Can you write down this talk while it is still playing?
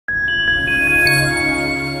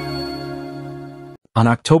On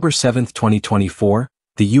October 7, 2024,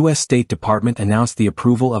 the U.S. State Department announced the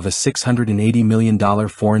approval of a $680 million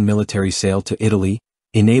foreign military sale to Italy,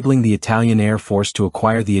 enabling the Italian Air Force to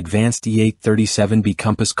acquire the advanced EA-37B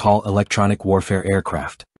Compass Call electronic warfare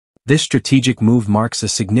aircraft. This strategic move marks a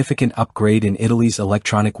significant upgrade in Italy's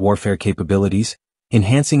electronic warfare capabilities,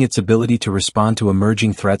 enhancing its ability to respond to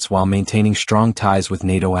emerging threats while maintaining strong ties with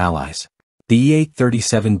NATO allies. The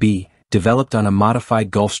EA-37B, developed on a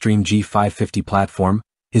modified Gulfstream G550 platform,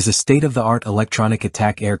 is a state-of-the-art electronic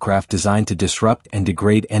attack aircraft designed to disrupt and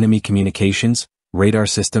degrade enemy communications, radar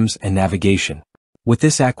systems, and navigation. With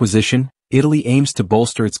this acquisition, Italy aims to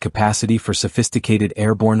bolster its capacity for sophisticated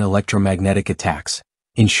airborne electromagnetic attacks,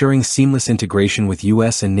 ensuring seamless integration with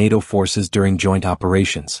U.S. and NATO forces during joint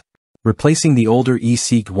operations. Replacing the older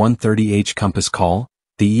EC-130H Compass Call,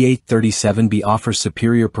 the EA-37B offers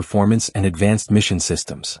superior performance and advanced mission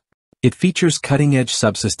systems. It features cutting-edge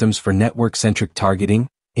subsystems for network-centric targeting,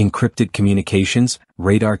 encrypted communications,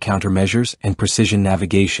 radar countermeasures, and precision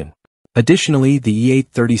navigation. Additionally, the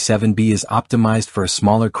EA-37B is optimized for a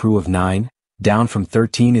smaller crew of 9, down from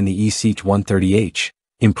 13 in the EC-130H,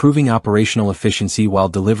 improving operational efficiency while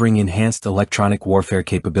delivering enhanced electronic warfare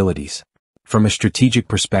capabilities. From a strategic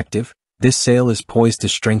perspective, this sale is poised to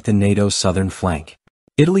strengthen NATO's southern flank.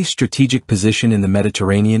 Italy's strategic position in the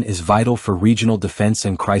Mediterranean is vital for regional defense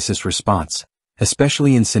and crisis response,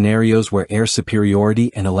 especially in scenarios where air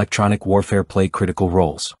superiority and electronic warfare play critical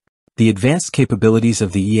roles. The advanced capabilities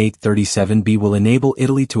of the EA-37B will enable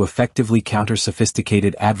Italy to effectively counter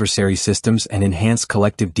sophisticated adversary systems and enhance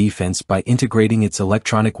collective defense by integrating its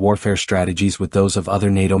electronic warfare strategies with those of other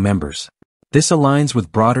NATO members. This aligns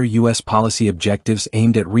with broader U.S. policy objectives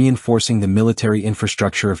aimed at reinforcing the military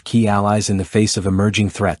infrastructure of key allies in the face of emerging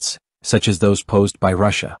threats, such as those posed by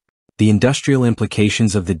Russia. The industrial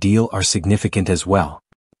implications of the deal are significant as well.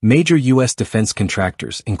 Major U.S. defense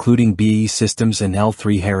contractors, including BAE Systems and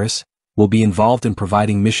L3Harris, will be involved in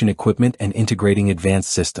providing mission equipment and integrating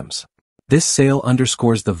advanced systems. This sale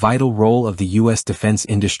underscores the vital role of the U.S. defense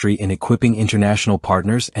industry in equipping international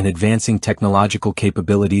partners and advancing technological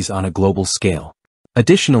capabilities on a global scale.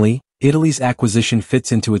 Additionally, Italy's acquisition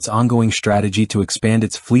fits into its ongoing strategy to expand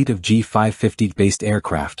its fleet of G550-based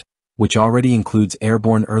aircraft, which already includes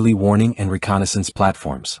airborne early warning and reconnaissance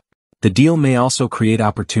platforms. The deal may also create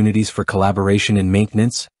opportunities for collaboration in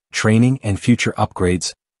maintenance, training, and future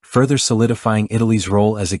upgrades, further solidifying Italy's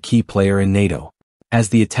role as a key player in NATO. As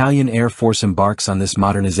the Italian Air Force embarks on this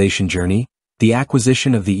modernization journey, the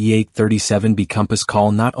acquisition of the EA-37B Compass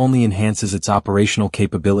Call not only enhances its operational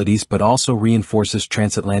capabilities but also reinforces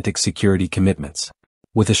transatlantic security commitments.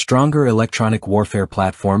 With a stronger electronic warfare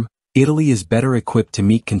platform, Italy is better equipped to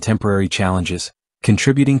meet contemporary challenges,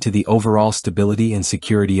 contributing to the overall stability and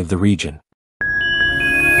security of the region.